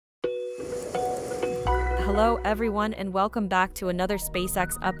Hello everyone and welcome back to another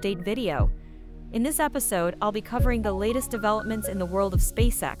SpaceX update video. In this episode, I'll be covering the latest developments in the world of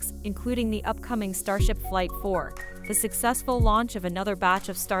SpaceX, including the upcoming Starship Flight 4, the successful launch of another batch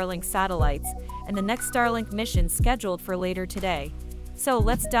of Starlink satellites, and the next Starlink mission scheduled for later today. So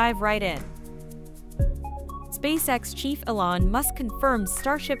let's dive right in. SpaceX chief Elon Musk confirms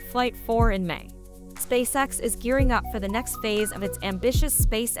Starship Flight 4 in May. SpaceX is gearing up for the next phase of its ambitious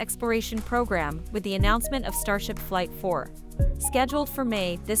space exploration program with the announcement of Starship Flight 4. Scheduled for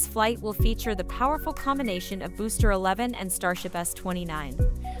May, this flight will feature the powerful combination of Booster 11 and Starship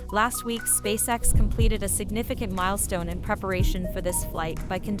S-29. Last week, SpaceX completed a significant milestone in preparation for this flight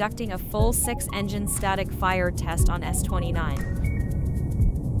by conducting a full 6-engine static fire test on S-29.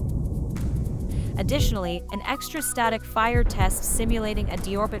 Additionally, an extra static fire test simulating a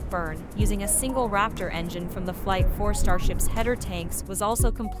deorbit burn using a single Raptor engine from the Flight 4 Starship's header tanks was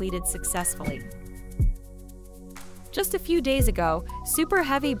also completed successfully. Just a few days ago, Super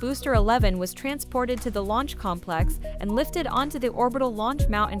Heavy Booster 11 was transported to the launch complex and lifted onto the orbital launch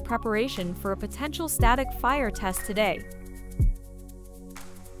mount in preparation for a potential static fire test today.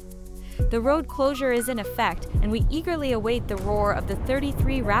 The road closure is in effect, and we eagerly await the roar of the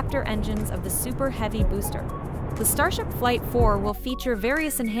 33 Raptor engines of the Super Heavy booster. The Starship Flight 4 will feature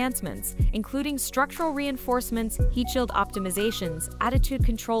various enhancements, including structural reinforcements, heat shield optimizations, attitude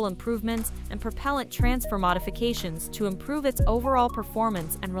control improvements, and propellant transfer modifications to improve its overall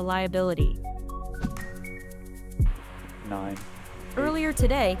performance and reliability. 9. Earlier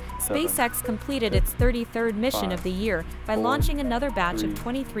today, SpaceX completed its 33rd mission of the year by launching another batch of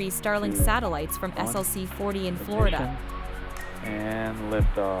 23 Starlink satellites from SLC-40 in Florida. And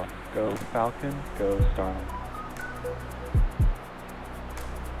liftoff. Go Falcon, go Starlink.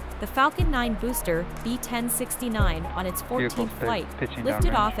 The Falcon 9 booster, B-1069, on its 14th flight,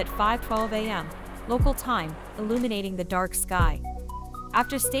 lifted off at 5:12 a.m. local time, illuminating the dark sky.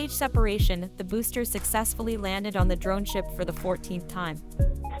 After stage separation, the booster successfully landed on the drone ship for the 14th time.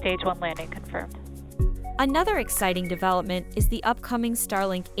 Stage 1 landing confirmed. Another exciting development is the upcoming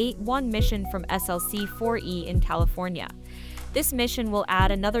Starlink 8-1 mission from SLC-4E in California. This mission will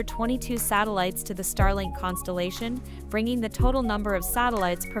add another 22 satellites to the Starlink constellation, bringing the total number of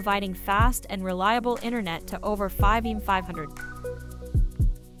satellites providing fast and reliable internet to over 500.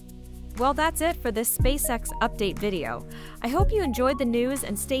 Well, that's it for this SpaceX update video. I hope you enjoyed the news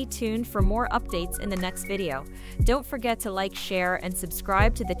and stay tuned for more updates in the next video. Don't forget to like, share, and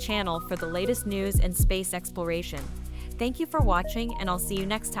subscribe to the channel for the latest news in space exploration. Thank you for watching, and I'll see you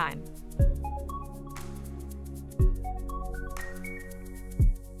next time.